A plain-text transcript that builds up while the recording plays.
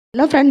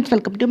Hello friends,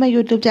 welcome to my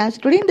YouTube channel.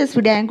 Today in this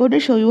video I am going to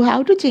show you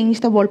how to change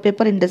the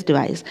wallpaper in this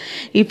device.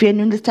 If you are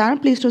new in this channel,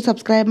 please do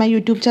subscribe my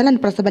YouTube channel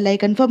and press the bell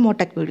icon for more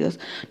tech videos.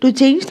 To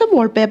change the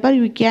wallpaper,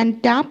 you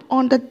can tap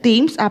on the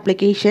themes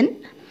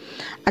application.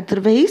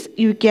 Otherwise,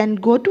 you can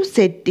go to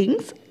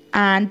settings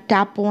and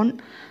tap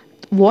on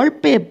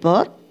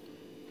wallpaper.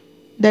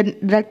 Then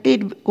directly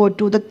go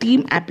to the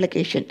theme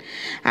application.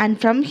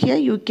 And from here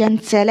you can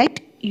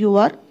select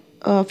your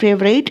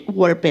favorite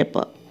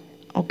wallpaper.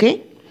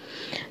 Okay.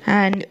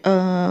 And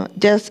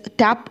just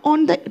tap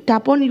on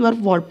your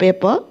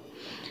wallpaper.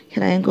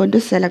 Here I am going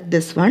to select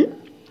this one,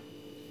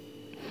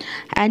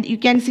 and you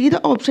can see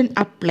the option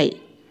apply.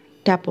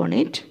 Tap on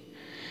it,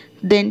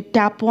 then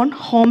tap on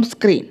home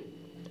screen.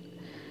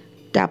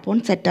 Tap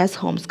on set as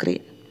home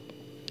screen,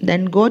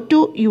 then go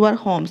to your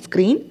home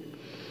screen.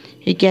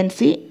 You can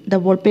see the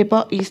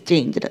wallpaper is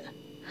changed.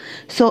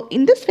 So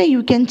in this way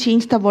you can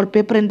change the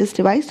wallpaper in this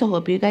device. So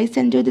hope you guys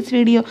enjoy this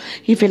video.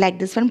 If you like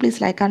this one, please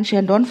like and share,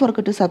 and don't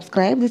forget to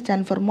subscribe this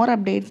channel for more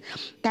updates.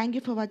 Thank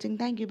you for watching.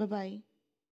 Thank you. Bye bye.